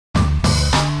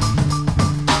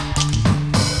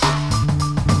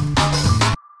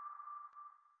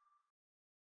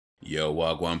Yo,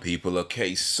 Wagwan people.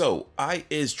 Okay, so I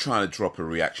is trying to drop a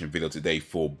reaction video today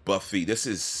for Buffy. This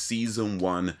is season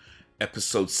 1,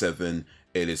 episode 7.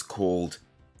 It is called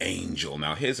Angel.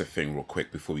 Now, here's the thing real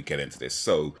quick before we get into this.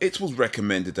 So, it was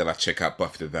recommended that I check out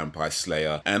Buffy the Vampire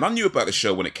Slayer. And I knew about the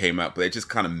show when it came out, but it just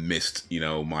kind of missed,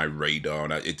 my radar.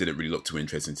 And it didn't really look too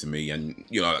interesting to me and,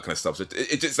 that kind of stuff. So,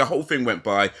 it just, the whole thing went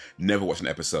by, never watched an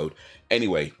episode.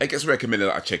 Anyway, it gets recommended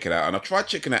that I check it out. And I tried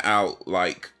checking it out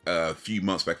like a few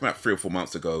months back, about 3 or 4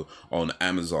 months ago on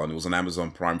Amazon. It was on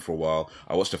Amazon Prime for a while.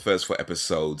 I watched the first 4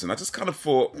 episodes and I just kind of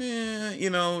thought,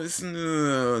 it's, I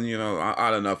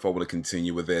don't know if I want to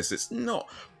continue with this. It's not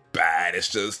bad, it's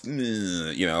just,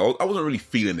 I wasn't really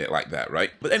feeling it like that,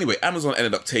 right? But anyway, Amazon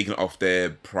ended up taking it off their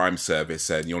Prime service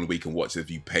and the only way you can watch it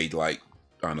if you paid like,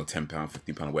 I don't know, £10,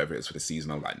 £15, whatever it is for the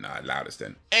season. I'm like, nah, allow this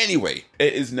then. Anyway,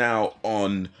 it is now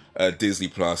on Disney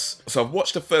Plus. So I've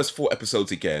watched the first 4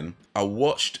 episodes again. I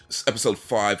watched episode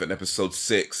 5 and episode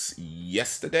 6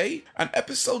 yesterday. And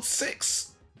episode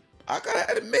 6, I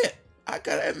gotta admit,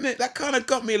 that kind of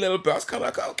got me a little bit. I was kind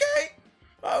of like,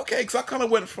 okay, because I kind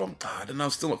of went from, I don't know, I'm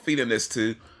still not feeling this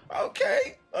to,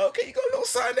 okay, you got a little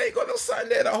sign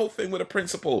there, that whole thing with the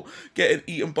principal getting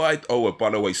eaten by, by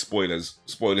the way, spoilers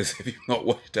if you've not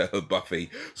watched Buffy,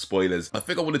 spoilers. I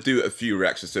think I want to do a few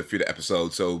reactions to a few of the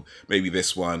episodes, so maybe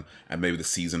this one, and maybe the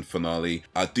season finale.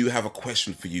 I do have a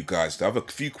question for you guys, though. I have a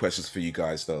few questions for you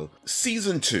guys, though.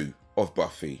 Season 2 of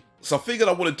Buffy. So I figured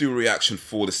I want to do a reaction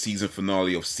for the season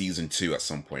finale of season 2 at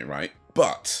some point, right?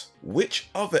 But which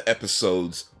other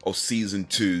episodes of season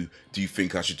 2 do you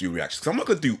think I should do reactions? Because I'm not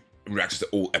going to do reactions to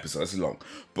all episodes, that's long.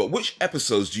 But which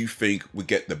episodes do you think would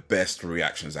get the best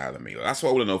reactions out of me? That's what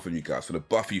I want to know from you guys, for the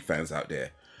Buffy fans out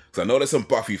there. Because I know there's some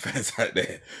Buffy fans out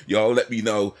there. Y'all let me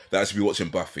know that I should be watching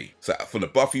Buffy. So from the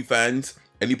Buffy fans,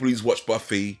 anybody who's watched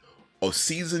Buffy of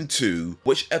season 2,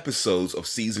 which episodes of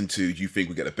season 2 do you think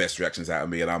would get the best reactions out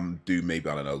of me? And I'm do maybe,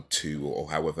 I don't know, 2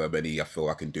 or however many I feel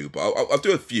I can do, but I'll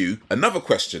do a few. Another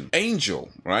question,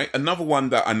 Angel, right? Another one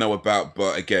that I know about,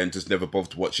 but again, just never bothered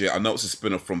to watch it. I know it's a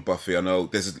spin-off from Buffy. I know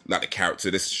this is like the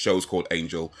character. This show's called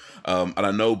Angel. And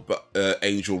I know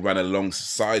Angel ran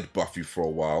alongside Buffy for a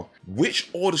while. Which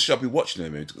order should I be watching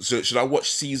them in? So should I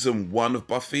watch season 1 of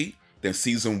Buffy, then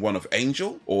season 1 of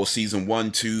Angel, or season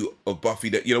 1, 2 of Buffy?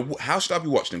 That, how should I be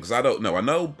watching them? Because I don't know. I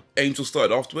know Angel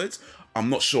started afterwards. I'm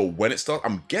not sure when it started.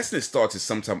 I'm guessing it started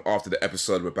sometime after the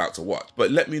episode we're about to watch. But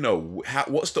let me know,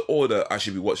 what's the order I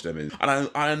should be watching them in?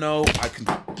 And I know I can...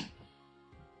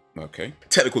 Okay.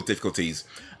 Technical difficulties.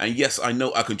 And yes, I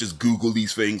know I can just Google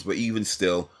these things, but even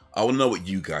still, I want to know what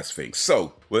you guys think.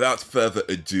 So, without further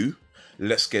ado,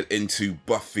 let's get into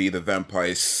Buffy the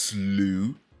Vampire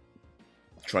Slayer.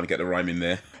 Trying to get the rhyme in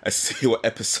there. I see what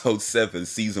episode 7,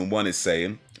 season 1 is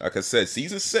saying. Like I said,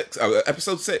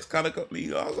 episode 6 kind of got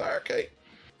me. I was like, okay.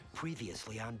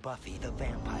 Previously on Buffy the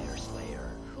Vampire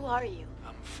Slayer. Who are you?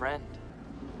 I'm a friend.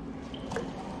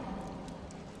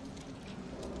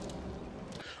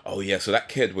 Oh yeah, so that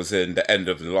kid was in the end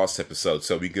of the last episode,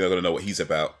 so we're gonna know what he's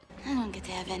about. I don't get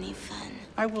to have any fun.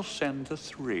 I will send the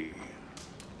 3.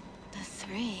 The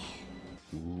 3?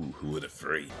 Ooh, who are the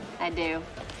 3? I do,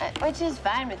 which is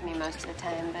fine with me most of the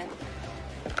time,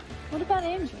 but... What about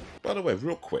Angel? By the way,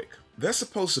 real quick, they're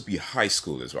supposed to be high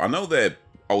schoolers. I know they're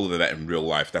older than that in real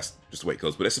life, that's just the way it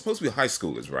goes, but they're supposed to be high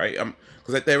schoolers, right?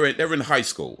 Because they're in high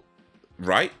school,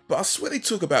 right? But I swear they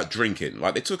talk about drinking.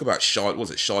 Like, they talk about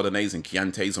Chardonnays and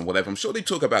Chiantis and whatever. I'm sure they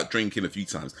talk about drinking a few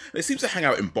times. They seem to hang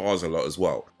out in bars a lot as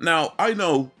well. Now, I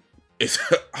know it's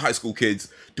high school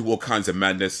kids do all kinds of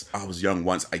madness. I was young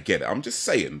once, I get it. I'm just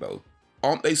saying, though,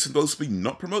 aren't they supposed to be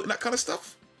not promoting that kind of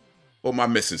stuff? Or am I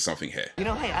missing something here?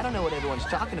 Hey, I don't know what everyone's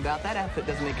talking about. That outfit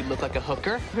doesn't make you look like a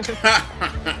hooker.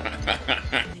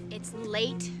 It's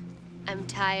late, I'm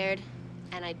tired,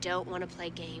 and I don't want to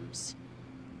play games.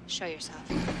 Show yourself.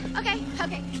 Okay,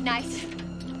 nice.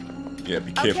 Yeah,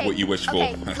 be careful what you wish for.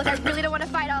 Okay, look, I really don't want to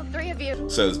fight all 3 of you.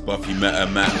 So has Buffy met a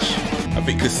match? I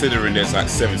think considering there's like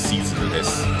 7 seasons of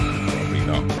this, probably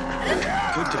not.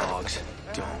 Good dogs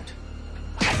don't.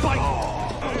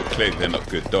 Clearly they're not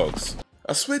good dogs.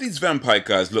 I swear these vampire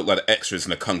guys look like the extras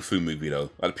in a kung fu movie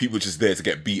though. Like the people just there to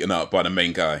get beaten up by the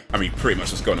main guy. I mean, pretty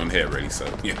much what's going on here really, so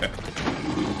yeah.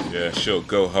 Yeah, sure,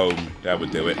 go home. That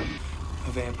would do it.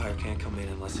 A vampire can't come in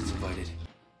unless it's invited.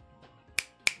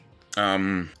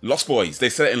 Lost Boys. They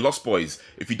said it in Lost Boys.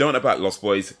 If you don't know about Lost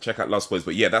Boys, check out Lost Boys.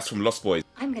 But yeah, that's from Lost Boys.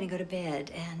 I'm gonna go to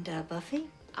bed. And, Buffy?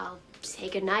 I'll say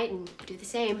goodnight and do the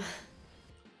same.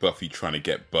 Buffy trying to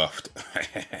get buffed.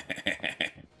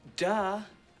 Duh.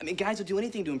 I mean, guys will do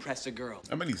anything to impress a girl.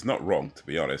 I mean, he's not wrong, to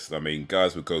be honest. I mean,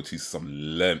 guys would go to some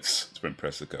lengths to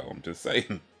impress a girl. I'm just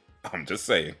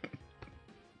saying.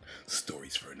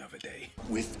 Stories for another day.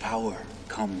 With power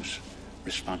comes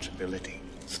responsibility.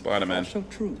 Spider-Man. So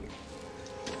true.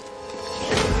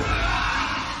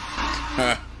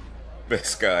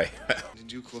 This guy. In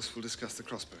due course, we'll discuss the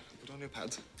crossbow. Put on your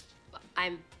pads.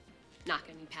 I'm not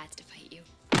gonna need pads to fight you.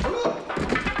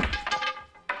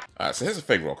 Alright, so here's the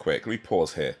thing real quick. Let me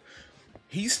pause here.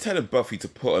 He's telling Buffy to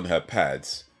put on her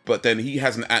pads, but then he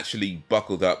hasn't actually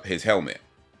buckled up his helmet.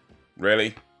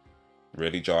 Really?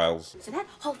 Really, Giles? So that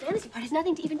whole fantasy part has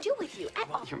nothing to even do with you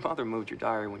at all. Your mother moved your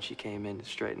diary when she came in to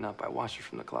straighten up. I watched her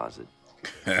from the closet.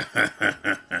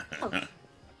 Oh.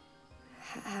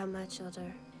 How much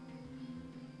older?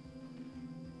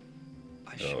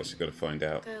 Oh, she's gonna find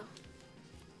out. Go.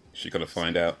 She's gonna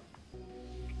find out.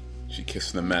 She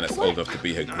kissing a man that's old enough to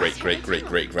be her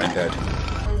great-great-great-great-granddad.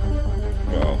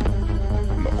 Well,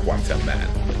 not quite a man.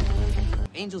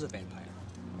 Angel's a vampire.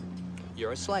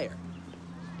 You're a slayer.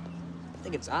 I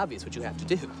think it's obvious what you have to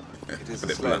do. It is Put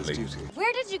a it slayer's bluntly. duty.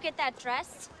 Where did you get that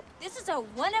dress? This is a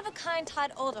one-of-a-kind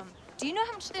Todd Oldham. Do you know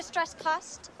how much this dress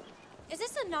cost? Is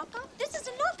this a knockoff? This is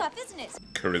a knockoff, isn't it?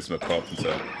 Charisma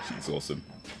Carpenter. She's awesome.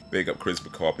 Big up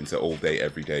Charisma Carpenter all day,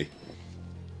 every day.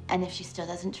 And if she still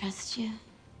doesn't trust you,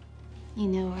 you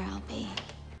know where I'll be.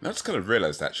 I just kind of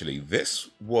realized, actually, this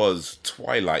was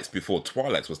Twilight's before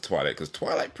Twilight's was Twilight, because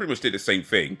Twilight pretty much did the same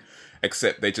thing,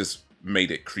 except they just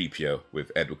made it creepier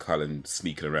with Edward Cullen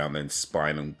sneaking around and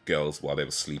spying on girls while they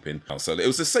were sleeping. So it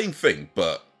was the same thing,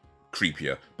 but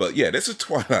creepier. But yeah, this is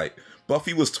Twilight.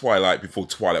 Buffy was Twilight before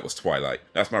Twilight was Twilight.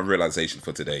 That's my realization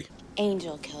for today.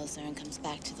 Angel kills her and comes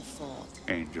back to the fold.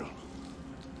 Angel.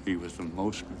 He was the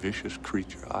most vicious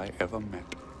creature I ever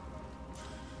met.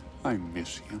 I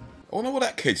miss him. I wonder what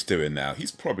that kid's doing now.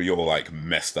 He's probably all like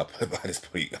messed up by this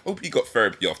point. I hope he got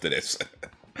therapy after this.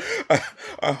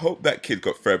 I hope that kid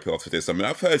got therapy after this. I mean,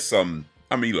 I've heard some,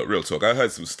 I mean, look, real talk. I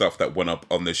heard some stuff that went up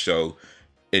on the show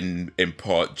in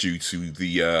part due to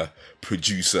the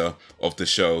producer of the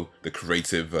show, the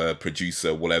creative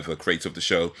producer, whatever, creator of the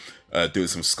show, doing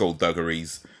some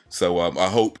skullduggeries. So I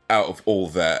hope out of all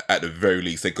that, at the very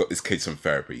least, they got this kid some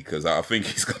therapy, because I think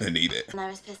he's going to need it. And I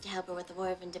was supposed to help her with the War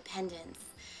of Independence.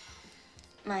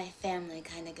 My family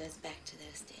kind of goes back to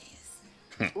those days.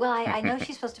 Well, I know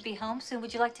she's supposed to be home soon.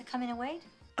 Would you like to come in and wait?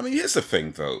 I mean, here's the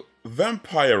thing, though.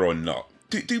 Vampire or not,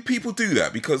 do people do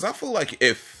that? Because I feel like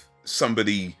if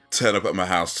somebody turned up at my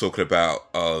house talking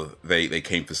about they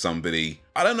came for somebody,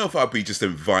 I don't know if I'd be just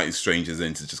inviting strangers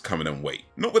in to just come in and wait.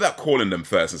 Not without calling them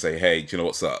first and say, hey, do you know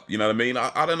what's up? You know what I mean?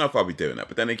 I don't know if I'll be doing that.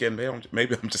 But then again,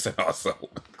 maybe I'm just an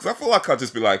arsehole. Because I feel like I'll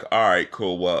just be like, all right,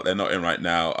 cool, well, they're not in right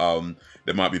now.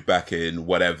 They might be back in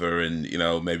whatever, and you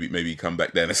know, maybe come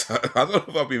back then. So, I don't know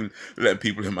if I've been letting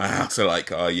people in my house are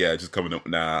like, oh yeah, just coming up.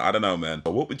 Nah, I don't know, man.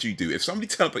 But what would you do if somebody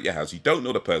turned up at your house, you don't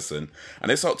know the person,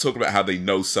 and they start talking about how they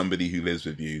know somebody who lives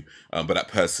with you, but that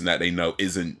person that they know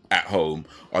isn't at home?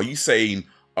 Are you saying,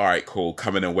 all right, cool,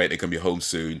 come in and wait, they're gonna be home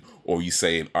soon? Or are you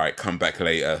saying, all right, come back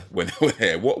later when we're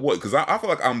here? What? Because I feel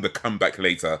like I'm the come back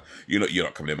later. You're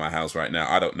not coming in my house right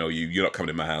now. I don't know you. You're not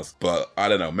coming in my house. But I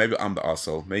don't know. Maybe I'm the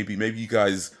arsehole. Maybe you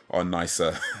guys are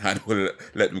nicer and will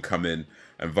let them come in,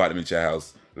 invite them into your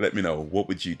house. Let me know. What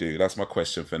would you do? That's my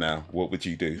question for now. What would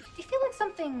you do? Do you feel like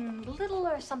something little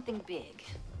or something big?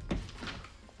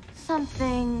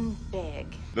 Something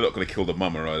big. They're not going to kill the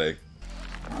mama, are they?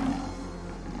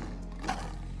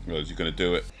 Well, is he going to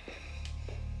do it?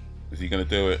 Is he going to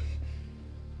do it?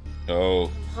 Oh.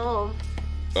 Home.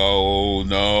 Oh,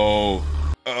 no.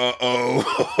 Uh-oh.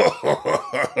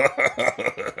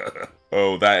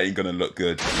 Oh, that ain't going to look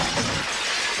good.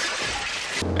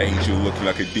 Angel looking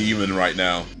like a demon right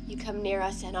now. You come near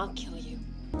us and I'll kill you.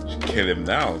 Should kill him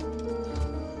now.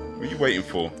 What are you waiting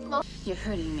for? You're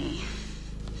hurting me.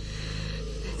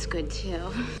 That's good too.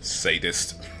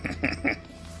 Sadist.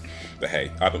 But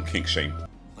hey, I don't kink shame.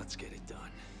 Let's get it done.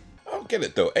 I don't get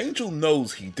it though. Angel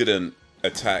knows he didn't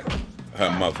attack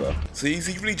her mother. So is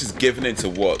he really just giving in to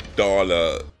what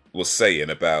Darla was saying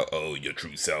about, oh, your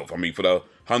true self? I mean, for the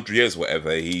 100 years,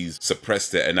 whatever, he's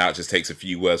suppressed it, and now it just takes a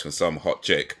few words from some hot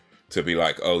chick to be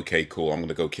like, okay, cool, I'm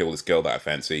gonna go kill this girl that I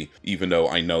fancy, even though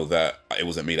I know that it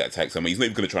wasn't me that attacked him. He's not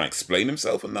even gonna try and explain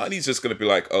himself or not. He's just gonna be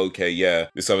like, okay, yeah,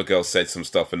 this other girl said some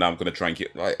stuff, and now I'm gonna try and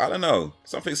get, like, I don't know.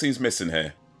 Something seems missing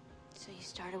here. So you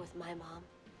started with my mom,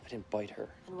 I didn't bite her,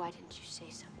 and why didn't you say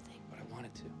something? but I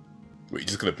wanted to. Wait, you're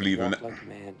just gonna believe him? Walk like a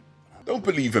man. Don't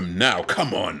believe him now,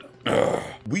 come on. Ugh.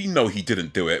 We know he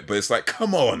didn't do it, but it's like,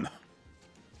 come on.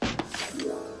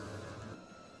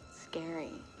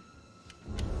 Scary.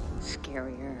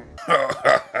 Scarier.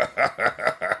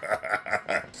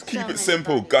 Keep it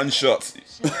simple, gunshots.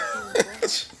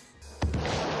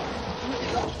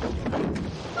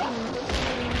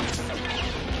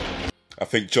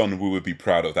 think John would be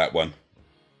proud of that one.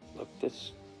 Look,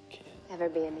 this can't ever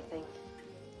be anything.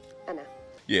 I know.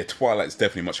 Yeah, Twilight's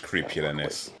definitely much creepier than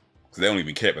this. Because they don't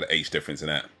even care about the age difference in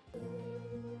that.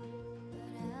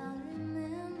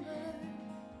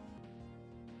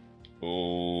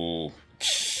 Oh.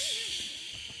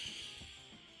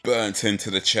 Burnt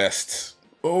into the chest.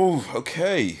 Oh,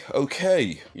 okay,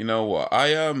 okay. You know what?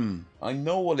 I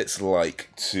know what it's like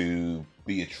to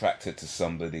be attracted to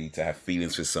somebody, to have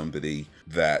feelings for somebody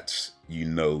that you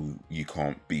know you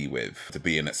can't be with. To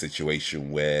be in that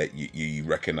situation where you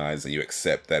recognize and you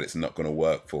accept that it's not going to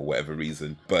work for whatever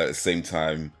reason. But at the same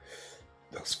time,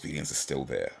 those feelings are still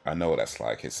there. I know what that's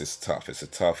like. It's just tough. It's a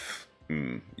tough...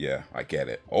 yeah, I get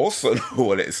it. Also know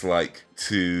what it's like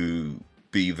to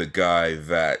be the guy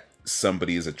that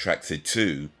somebody is attracted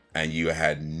to and you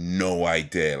had no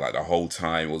idea. Like the whole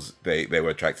time was they were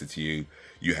attracted to you.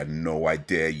 You had no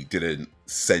idea. You didn't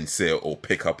sense it or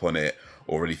pick up on it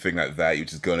or anything like that. You're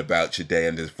just going about your day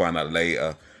and just find out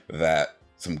later that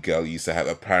some girl used to have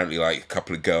apparently like a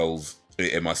couple of girls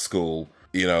in my school,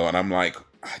 you know, and I'm like,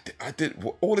 I did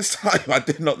all this time. I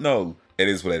did not know. It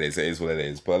is what it is. It is what it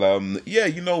is. But yeah,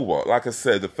 you know what? Like I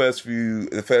said, the first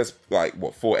like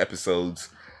what 4 episodes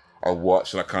I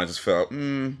watched, and I kind of just felt,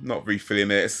 not really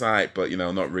feeling it. It's alright, but you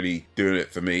know, not really doing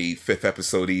it for me. 5th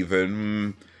episode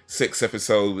even, 6th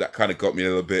episode, that kind of got me a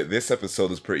little bit. This episode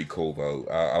is pretty cool though.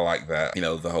 I like that. You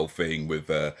know, the whole thing with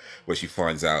where she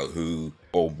finds out who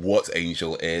or what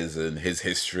Angel is and his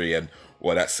history and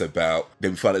what that's about.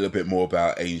 Then we find a little bit more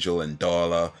about Angel and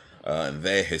Darla. And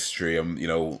their history, and you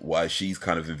know why she's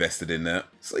kind of invested in that.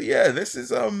 So yeah, this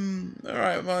is all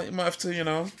right. Might have to, you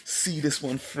know, see this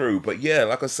one through. But yeah,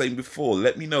 like I was saying before,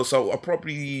 let me know. So I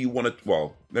probably want to.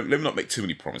 Well, let me not make too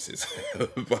many promises,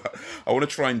 but I want to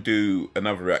try and do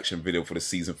another reaction video for the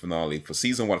season finale for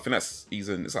season 1. I think that's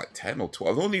season. It's like 10 or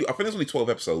 12. I think there's only 12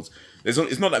 episodes.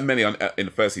 It's not that many in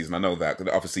the first season. I know that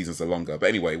because the other seasons are longer. But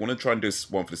anyway, I want to try and do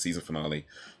one for the season finale.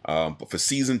 But for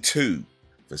season 2.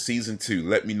 For season 2,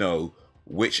 let me know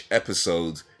which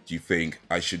episodes do you think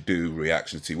I should do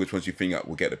reactions to? Which ones do you think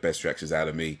will get the best reactions out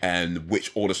of me? And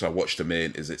which order should I watch them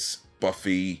in? Is it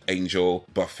Buffy, Angel,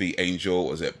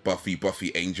 or is it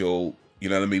Buffy, Angel? You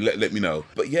know what I mean? Let me know.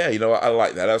 But yeah, you know, I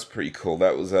like that. That was pretty cool.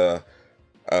 That was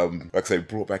like I say,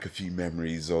 brought back a few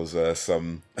memories of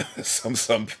some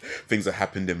things that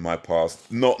happened in my past.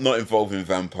 Not involving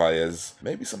vampires.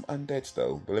 Maybe some undead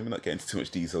though. But let me not get into too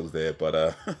much details there.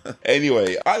 But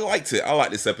anyway, I liked it. I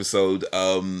like this episode.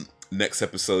 Next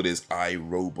episode is I,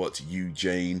 Robot, You,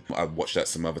 Jane. I'll watch that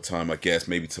some other time, I guess.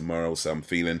 Maybe tomorrow, so I'm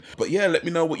feeling. But yeah, let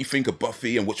me know what you think of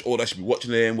Buffy and which order I should be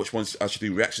watching it in, which ones I should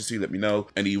do reactions to. Let me know.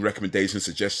 Any recommendations,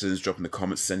 suggestions, drop in the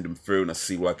comments, send them through, and I'll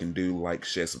see what I can do. Like,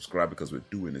 share, subscribe, because we're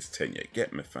doing this 10 yet.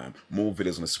 Get me, fam. More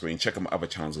videos on the screen. Check out my other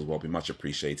channels as well. Be much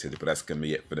appreciated. But that's going to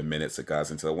be it for the minute. So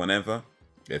guys, until whenever,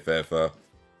 if ever,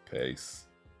 peace.